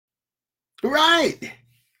Right.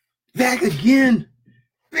 Back again.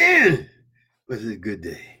 Man, was it a good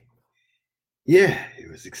day? Yeah, it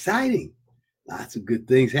was exciting. Lots of good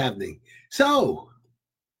things happening. So,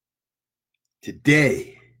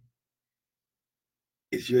 today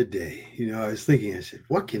is your day. I was thinking, I said,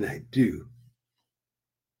 what can I do?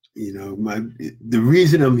 The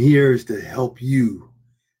reason I'm here is to help you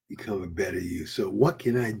become a better you. So, what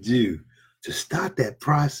can I do to start that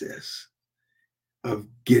process of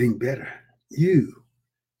getting better? You,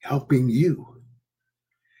 helping you.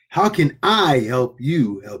 How can I help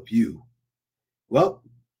you help you? Well,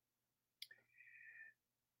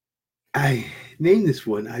 I named this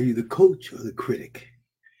one, Are You the Coach or the Critic?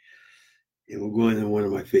 And we're going to one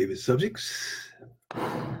of my favorite subjects,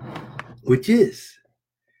 which is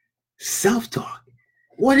self-talk.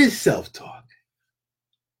 What is self-talk?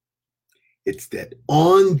 It's that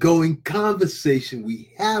ongoing conversation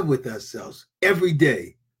we have with ourselves every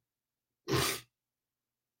day.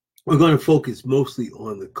 We're going to focus mostly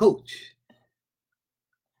on the coach.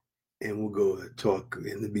 And we'll go talk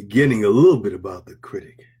in the beginning a little bit about the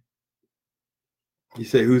critic. You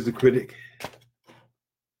say, who's the critic?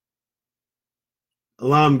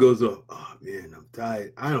 Alarm goes off. Oh, man, I'm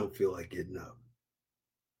tired. I don't feel like getting up.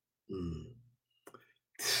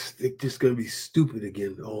 They're just going to be stupid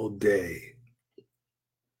again all day.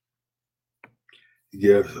 You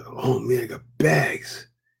get up, oh, man, I got bags.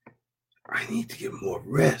 I need to get more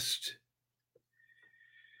rest.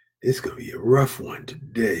 It's going to be a rough one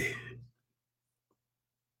today.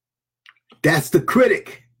 That's the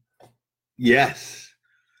critic. Yes,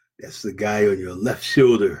 that's the guy on your left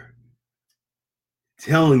shoulder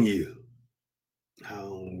telling you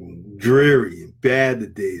how dreary and bad the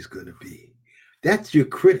day is going to be. That's your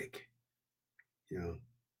critic.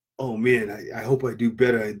 Oh man, I hope I do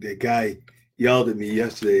better. That guy yelled at me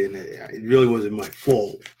yesterday and it really wasn't my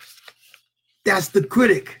fault. That's the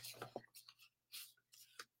critic.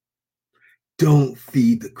 Don't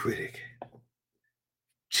feed the critic.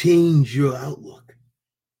 Change your outlook.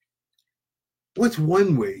 What's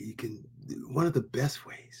one way you can, one of the best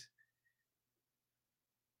ways?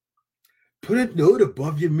 Put a note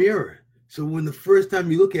above your mirror. So when the first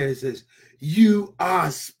time you look at it, it says, you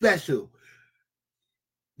are special.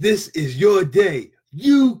 This is your day.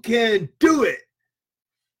 You can do it.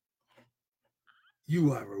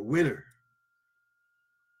 You are a winner.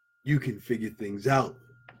 You can figure things out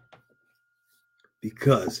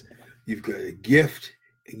because you've got a gift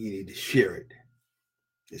and you need to share it.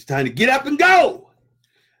 It's time to get up and go.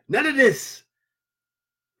 None of this,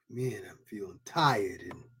 man, I'm feeling tired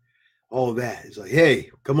and all that. It's like,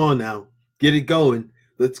 hey, come on now. Get it going.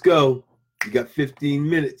 Let's go. You got 15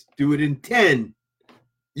 minutes. Do it in 10.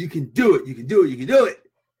 You can do it. You can do it. You can do it.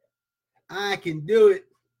 I can do it.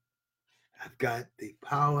 I've got the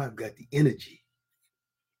power. I've got the energy.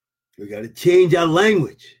 We got to change our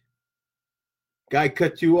language. Guy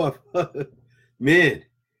cut you off. Man,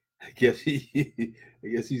 I guess he's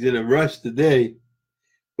in a rush today.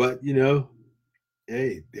 But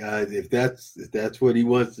hey, if that's what he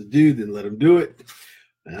wants to do, then let him do it.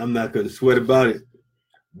 And I'm not going to sweat about it.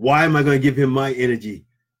 Why am I going to give him my energy?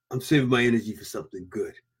 I'm saving my energy for something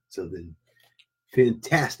good, something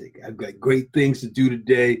fantastic. I've got great things to do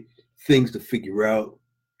today, things to figure out.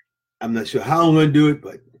 I'm not sure how I'm going to do it,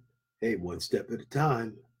 but hey, one step at a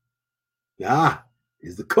time.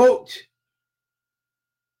 He's the coach.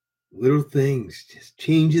 Little things, just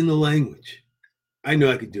changing the language. I know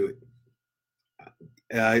I could do it.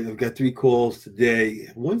 I've got 3 calls today.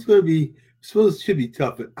 One's going to be, I suppose it should be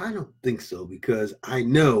tough, but I don't think so because I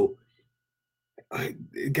know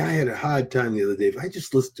the guy had a hard time the other day. If I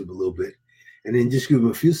just listen to him a little bit and then just give him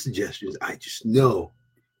a few suggestions, I just know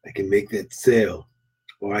I can make that sale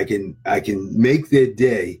or I can make their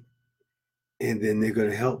day, and then they're going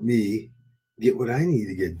to help me get what I need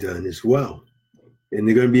to get done as well. And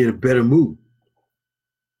they're going to be in a better mood.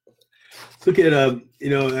 Let's look at, I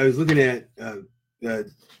was looking at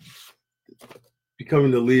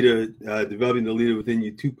Becoming the Leader, Developing the Leader Within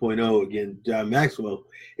You 2.0, again, John Maxwell.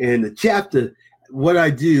 And the chapter, what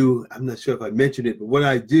I do, I'm not sure if I mentioned it, but what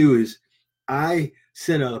I do is I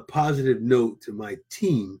send out a positive note to my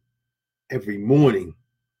team every morning.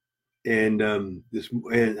 And I'm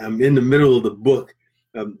in the middle of the book.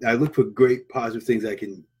 I look for great positive things I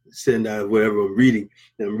can send out of whatever I'm reading.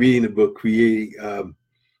 And I'm reading the book,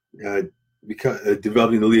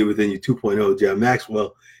 Developing the Leader Within You 2.0, John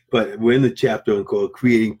Maxwell. But we're in the chapter called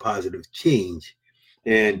Creating Positive Change.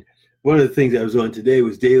 And one of the things I was on today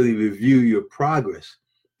was daily review your progress.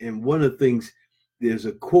 And one of the things, there's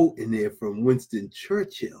a quote in there from Winston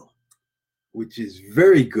Churchill, which is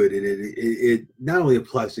very good. And it not only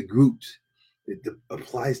applies to groups, it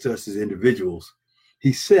applies to us as individuals.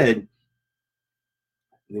 He said,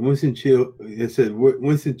 Winston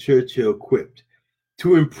Churchill quipped,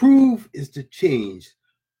 "To improve is to change,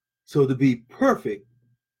 so to be perfect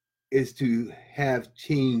is to have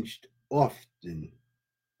changed often."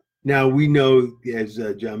 Now, we know, as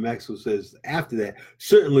John Maxwell says after that,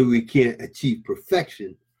 certainly we can't achieve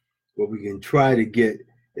perfection, but we can try to get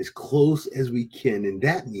as close as we can, and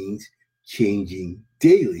that means changing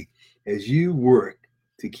daily. As you work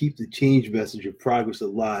to keep the change message of progress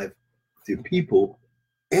alive to people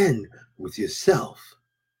and with yourself.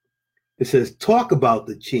 It says, talk about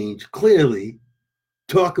the change clearly,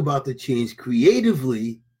 talk about the change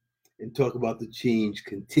creatively, and talk about the change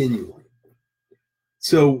continually.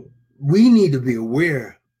 So we need to be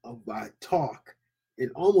aware of our talk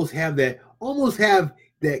and almost have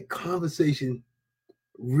that conversation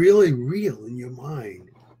really real in your mind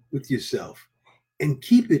with yourself, and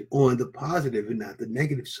keep it on the positive and not the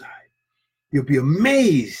negative side. You'll be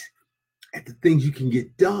amazed at the things you can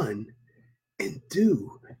get done and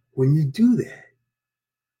do when you do that.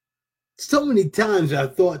 So many times our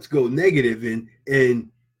thoughts go negative,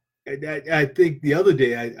 and I think the other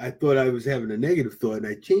day I thought I was having a negative thought, and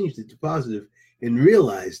I changed it to positive and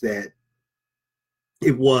realized that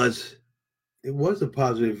it was a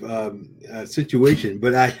positive situation.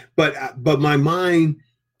 But my mind,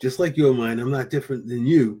 just like your mind, I'm not different than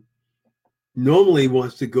you, normally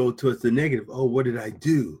wants to go towards the negative. Oh, what did I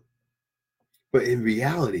do? But in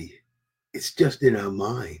reality, it's just in our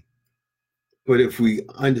mind. But if we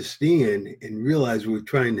understand and realize we're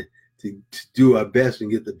trying to do our best and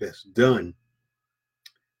get the best done,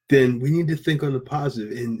 then we need to think on the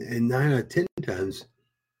positive. And 9 out of 10 times,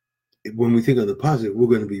 when we think on the positive, we're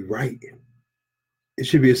going to be right. It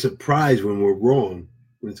should be a surprise when we're wrong,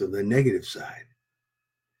 when it's on the negative side.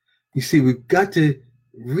 You see, we've got to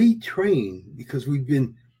retrain, because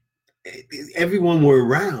everyone we're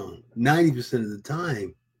around 90% of the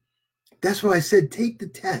time. That's why I said, take the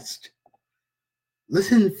test.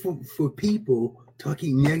 Listen for people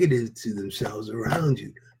talking negative to themselves around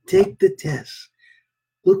you. Take the test.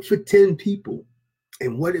 Look for 10 people,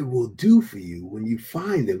 and what it will do for you when you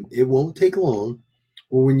find them. It won't take long.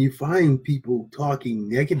 Or when you find people talking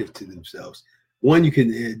negative to themselves, one, you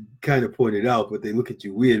can kind of point it out, but they look at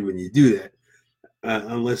you weird when you do that,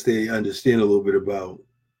 unless they understand a little bit about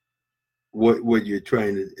what you're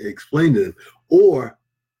trying to explain to them. Or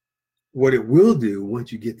what it will do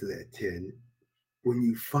once you get to that 10, when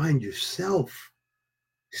you find yourself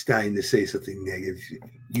starting to say something negative,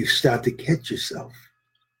 you start to catch yourself.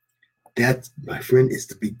 That, my friend, is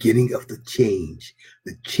the beginning of the change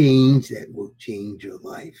that will change your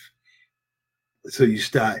life. So you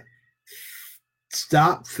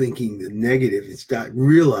stop thinking the negative and start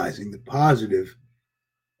realizing the positive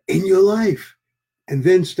in your life. And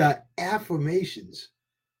then start affirmations.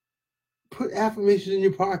 Put affirmations in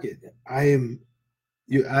your pocket. I am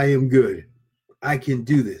good. I can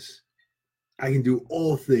do this. I can do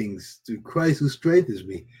all things through Christ who strengthens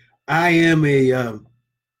me. I am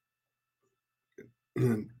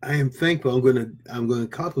thankful. I'm gonna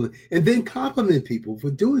compliment, and then compliment people for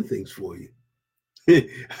doing things for you.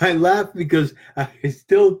 I laugh because I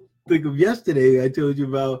still think of yesterday. I told you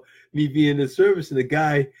about me being in service, and the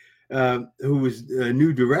guy who was a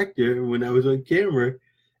new director when I was on camera,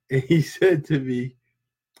 and he said to me,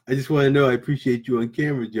 "I just want to know I appreciate you on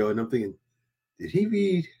camera, Joe." And I'm thinking, did he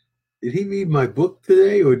read my book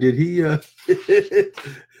today, or did he has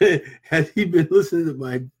he been listening to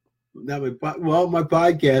my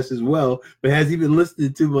podcast as well, but has he been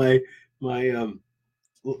listening to my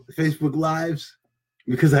Facebook lives?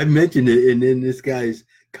 Because I mentioned it, and then this guy's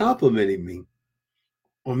complimenting me.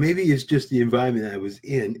 Or maybe it's just the environment I was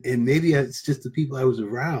in, and maybe it's just the people I was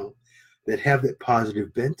around that have that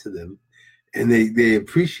positive bent to them, and they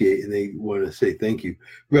appreciate and they want to say thank you.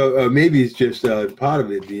 Well, maybe it's just part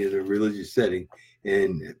of it being a religious setting,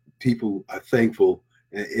 and people are thankful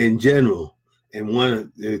in general and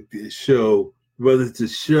want to show, whether it's a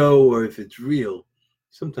show or if it's real.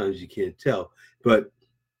 Sometimes you can't tell, but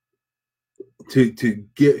to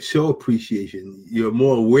show appreciation, you're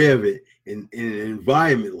more aware of it in an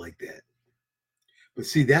environment like that. But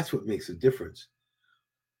see, that's what makes a difference.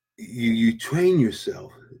 You train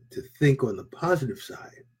yourself to think on the positive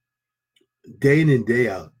side, day in and day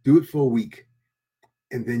out. Do it for a week,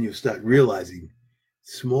 and then you'll start realizing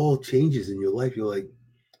small changes in your life. You're like,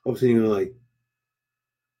 all of a sudden you're like,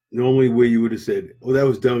 normally where you would have said, "Oh, that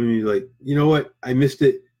was dumb," and you're like, "You know what? I missed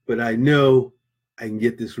it, but I know I can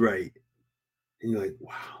get this right." And you're like,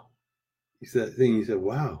 "Wow." It's that thing you said,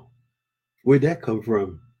 "Wow, where'd that come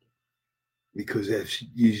from?" because as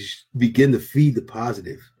you begin to feed the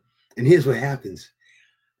positive, and here's what happens: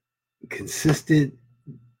 consistent,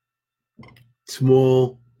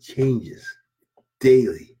 small changes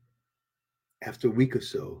daily. After a week or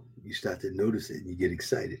so, you start to notice it and you get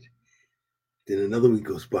excited. Then another week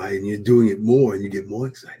goes by and you're doing it more and you get more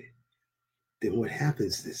excited. Then what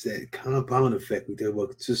happens is that compound effect. We talk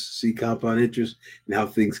about consistency, compound interest, and how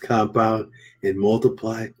things compound and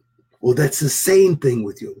multiply. Well, that's the same thing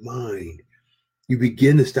with your mind. You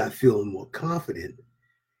begin to start feeling more confident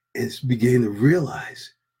and begin to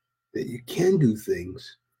realize that you can do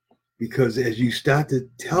things, because as you start to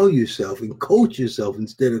tell yourself and coach yourself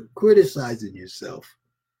instead of criticizing yourself,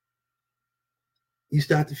 you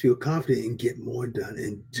start to feel confident and get more done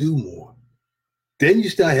and do more. Then you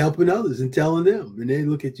start helping others and telling them, and they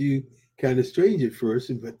look at you kind of strange at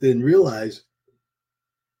first, but then realize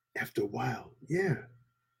after a while, yeah.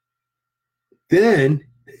 Then,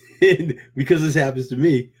 because this happens to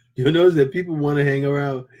me, you'll notice that people want to hang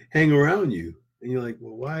around you, and you're like,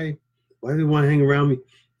 well, why do they want to hang around me?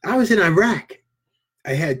 I was in Iraq.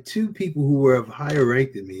 I had two people who were of higher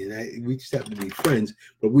rank than me, and we just happened to be friends,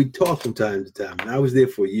 but we'd talk from time to time. And I was there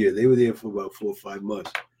for a year. They were there for about 4 or 5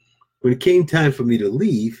 months. When it came time for me to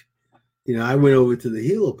leave, I went over to the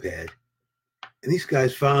helipad, and these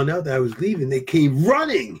guys found out that I was leaving. They came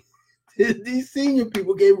running. These senior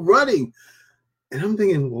people came running. And I'm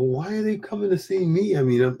thinking, well, why are they coming to see me? I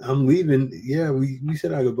mean, I'm leaving. Yeah, we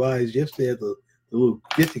said our goodbyes yesterday at the little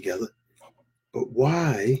get-together. But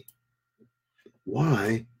why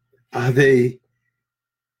are they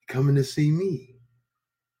coming to see me?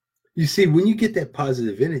 You see, when you get that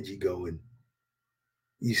positive energy going,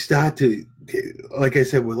 you start to, like I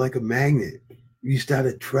said, we're like a magnet. You start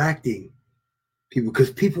attracting people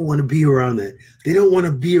because people want to be around that. They don't want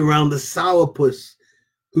to be around the sourpuss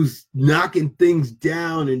who's knocking things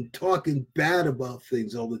down and talking bad about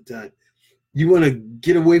things all the time. You want to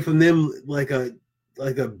get away from them like a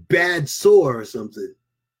bad sore or something.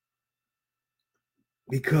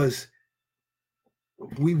 Because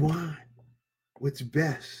we want what's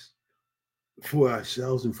best for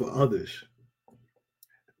ourselves and for others.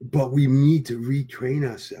 But we need to retrain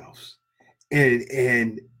ourselves.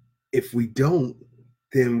 And if we don't,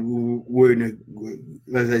 then we're in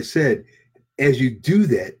a, as I said, as you do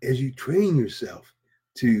that, as you train yourself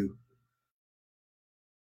to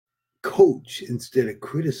coach instead of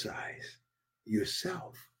criticize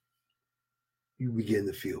yourself, you begin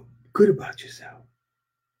to feel good about yourself.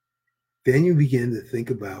 Then you begin to think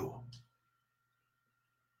about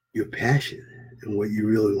your passion and what you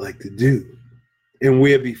really like to do. And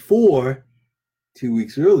where before, 2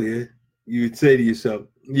 weeks earlier, you would say to yourself,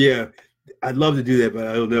 yeah, I'd love to do that, but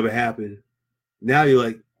it'll never happen. Now you're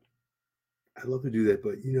like, I'd love to do that,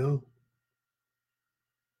 but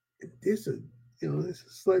there's a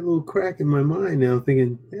slight little crack in my mind now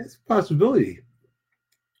thinking, that's a possibility.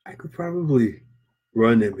 I could probably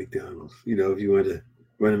run at McDonald's. If you want to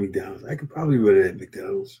run at McDonald's, I could probably run at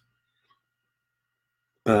McDonald's.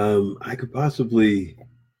 I could possibly,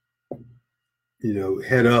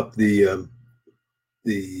 head up the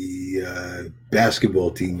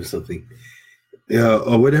basketball team or something,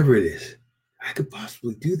 or whatever it is. I could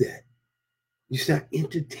possibly do that. You start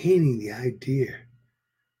entertaining the idea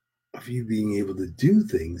of you being able to do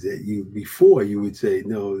things that before you would say,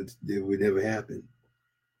 no, it would never happen.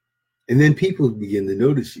 And then people begin to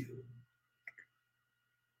notice you.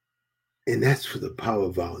 And that's for the power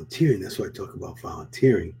of volunteering. That's why I talk about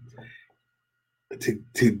volunteering.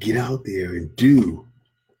 To get out there and do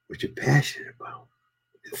what you're passionate about.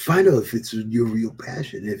 And find out if it's your real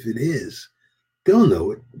passion. If it is, they'll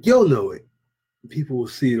know it. You'll know it. People will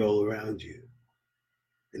see it all around you.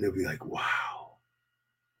 And they'll be like, wow,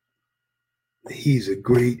 he's a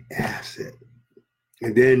great asset.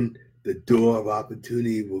 And then the door of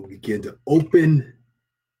opportunity will begin to open,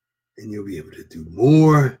 and you'll be able to do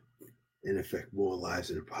more and affect more lives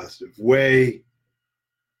in a positive way.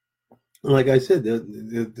 And like I said,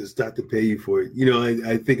 they'll start to pay you for it.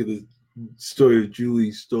 I think of the story of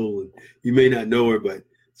Julie Stolen. You may not know her, but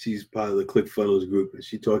she's part of the ClickFunnels group, and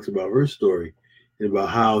she talks about her story and about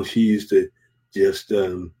how she used to just she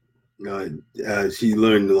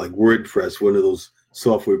learned like WordPress, one of those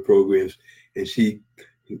software programs, and she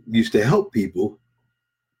used to help people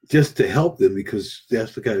just to help them because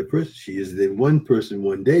that's the kind of person she is. And then one person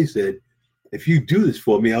one day said, if you do this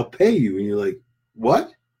for me, I'll pay you. And you're like, what?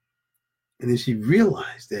 And then she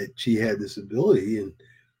realized that she had this ability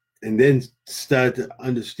and then started to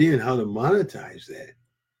understand how to monetize that.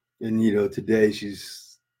 And, today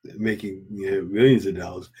she's making millions of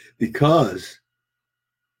dollars because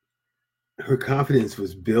her confidence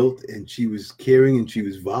was built, and she was caring, and she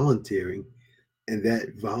was volunteering. And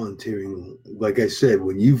that volunteering, like I said,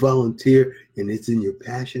 when you volunteer and it's in your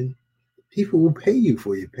passion, people will pay you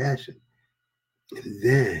for your passion. And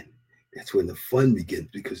then that's when the fun begins,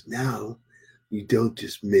 because now you don't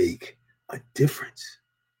just make a difference.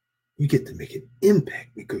 You get to make an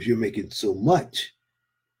impact because you're making so much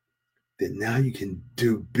that now you can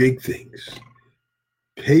do big things.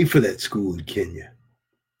 Pay for that school in Kenya.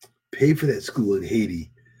 Pay for that school in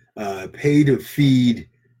Haiti. Pay to feed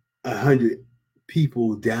 100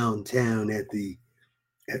 people downtown at the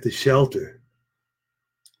shelter.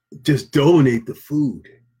 Just donate the food,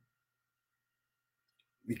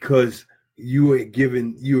 because you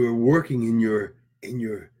are working in your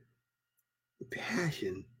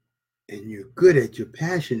passion, and you're good at your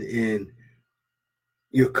passion, and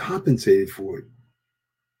you're compensated for it.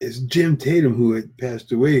 As Jim Tatum, who had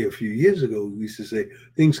passed away a few years ago, used to say,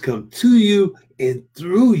 things come to you and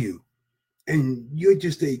through you. And you're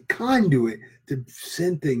just a conduit to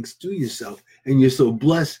send things through yourself. And you're so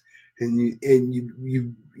blessed, and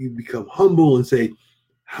you become humble and say,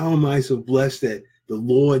 how am I so blessed that the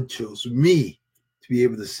Lord chose me to be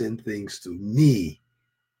able to send things through me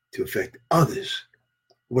to affect others?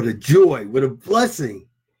 What a joy, what a blessing.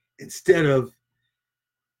 Instead of,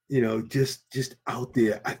 just out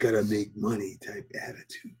there, I gotta make money type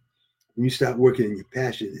attitude. When you start working in your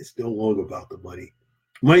passion, it's no longer about the money.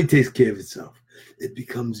 Money takes care of itself. It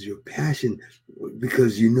becomes your passion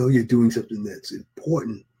because you're doing something that's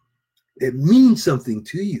important, that means something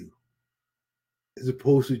to you, as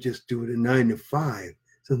opposed to just doing a 9 to 5,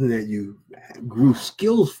 something that you grew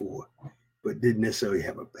skills for, but didn't necessarily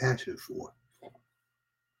have a passion for.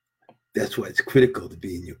 That's why it's critical to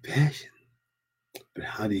be in your passion. But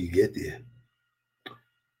how do you get there?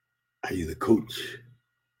 Are you the coach?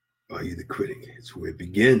 Or are you the critic? It's where it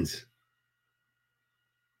begins.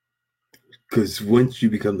 Because once you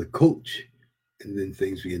become the coach, and then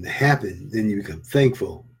things begin to happen, then you become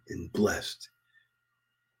thankful and blessed.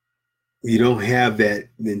 You don't have that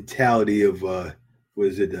mentality of that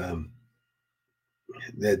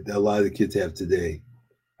a lot of the kids have today,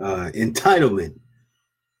 entitlement.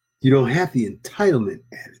 You don't have the entitlement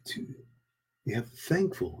attitude. You have the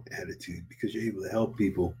thankful attitude, because you're able to help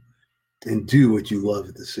people and do what you love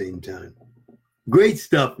at the same time. Great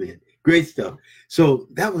stuff, man. Great stuff. So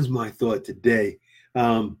that was my thought today.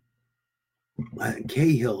 Cahill,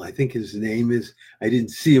 I think his name is. I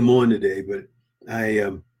didn't see him on today, but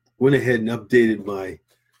I went ahead and updated my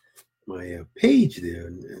page there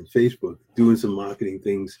on Facebook, doing some marketing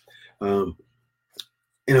things. And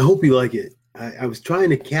I hope you like it. I was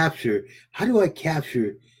trying to capture, how do I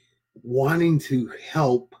capture wanting to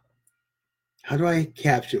help? How do I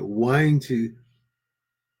capture wanting to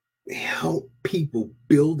help people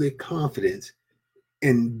build their confidence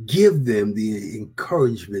and give them the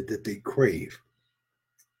encouragement that they crave?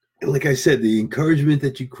 And like I said, the encouragement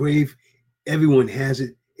that you crave, everyone has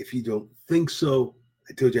it. If you don't think so,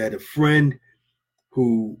 I told you I had a friend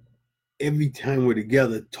who, every time we're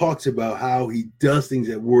together, talks about how he does things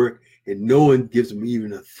at work and no one gives him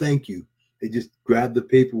even a thank you. They just grab the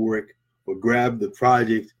paperwork or grab the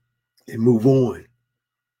project and move on.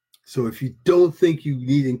 So if you don't think you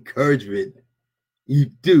need encouragement, you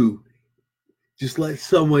do. Just let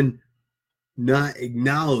someone not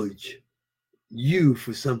acknowledge you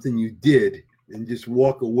for something you did, and just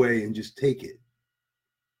walk away and just take it.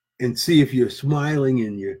 And see if you're smiling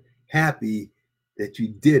and you're happy that you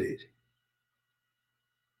did it.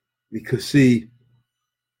 Because, see,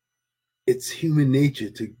 it's human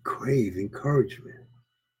nature to crave encouragement.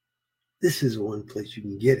 This is one place you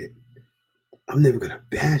can get it. I'm never going to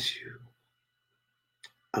bash you.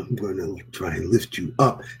 I'm going to try and lift you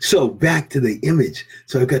up. So back to the image.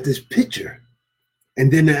 So I've got this picture.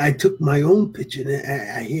 And then I took my own picture, and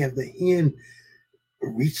I have the hand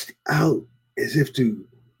reached out as if to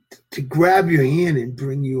grab your hand and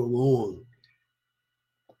bring you along.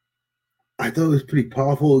 I thought it was pretty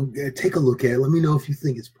powerful. Take a look at it. Let me know if you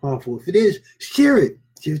think it's powerful. If it is, share it.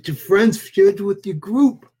 Share it with your friends. Share it with your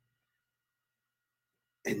group.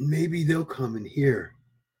 And maybe they'll come and hear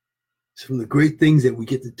some of the great things that we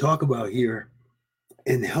get to talk about here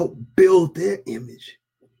and help build their image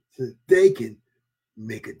so that they can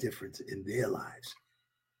make a difference in their lives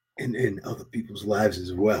and in other people's lives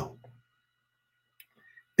as well.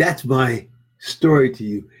 That's my story to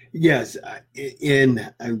you. Yes,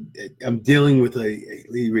 and I'm dealing with a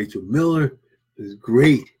lady, Rachel Miller, who's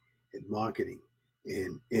great at marketing.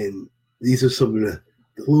 And these are some of the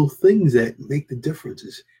little things that make the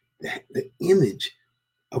differences. The image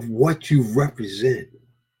of what you represent.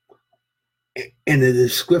 In the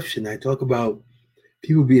description, I talk about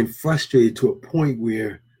people being frustrated to a point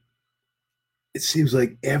where it seems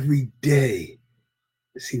like every day,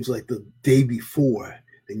 it seems like the day before,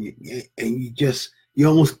 and you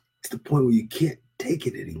almost to the point where you can't take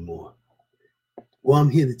it anymore. Well, I'm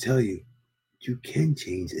here to tell you, you can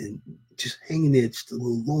change and just hang in there just a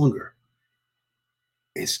little longer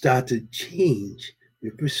and start to change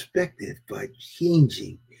your perspective by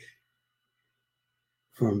changing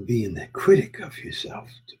from being the critic of yourself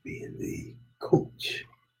to being the coach.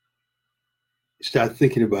 Start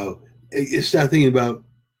thinking about the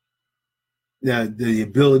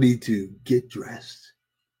ability to get dressed,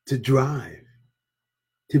 to drive,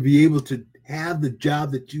 to be able to have the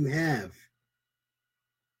job that you have.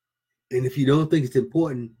 And if you don't think it's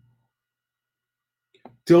important,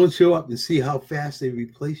 don't show up and see how fast they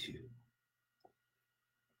replace you.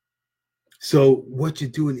 So what you're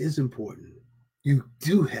doing is important. You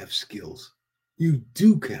do have skills. You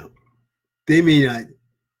do count. They may not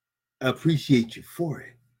appreciate you for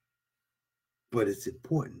it, but it's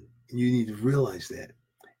important. And you need to realize that.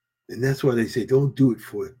 And that's why they say, don't do it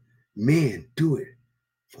for man, do it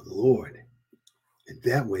for the Lord. And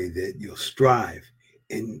that way that you'll strive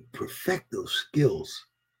and perfect those skills.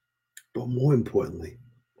 But more importantly,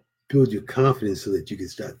 build your confidence so that you can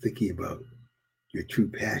start thinking about your true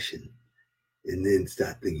passion and then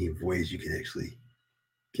start thinking of ways you can actually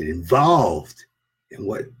get involved in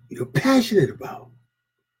what you're passionate about.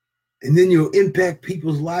 And then you'll impact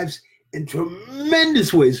people's lives in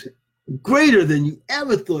tremendous ways, greater than you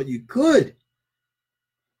ever thought you could.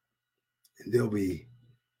 And they'll be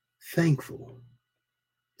thankful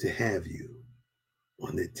to have you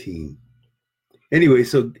on the team. Anyway,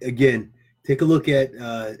 so again, take a look at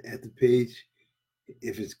the page.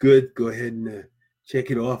 If it's good, go ahead and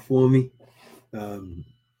check it off for me. And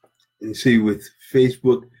see, with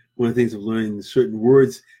Facebook, one of the things I've learned is certain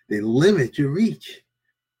words, they limit your reach.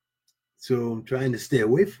 So I'm trying to stay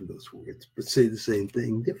away from those words, but say the same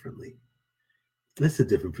thing differently. That's a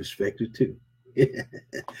different perspective too.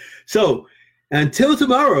 So until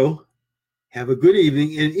tomorrow, have a good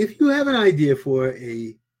evening. And if you have an idea for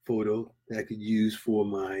a photo that I could use for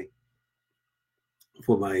my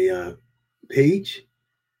page,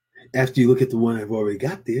 after you look at the one I've already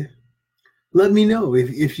got there, let me know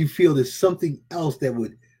if you feel there's something else that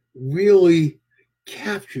would really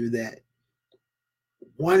capture that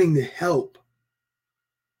wanting to help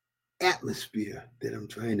atmosphere that I'm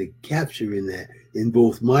trying to capture in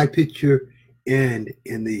both my picture and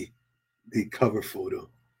in the cover photo.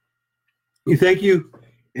 Thank you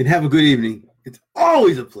and have a good evening. It's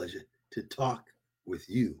always a pleasure to talk with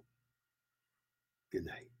you. Good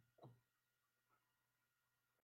night.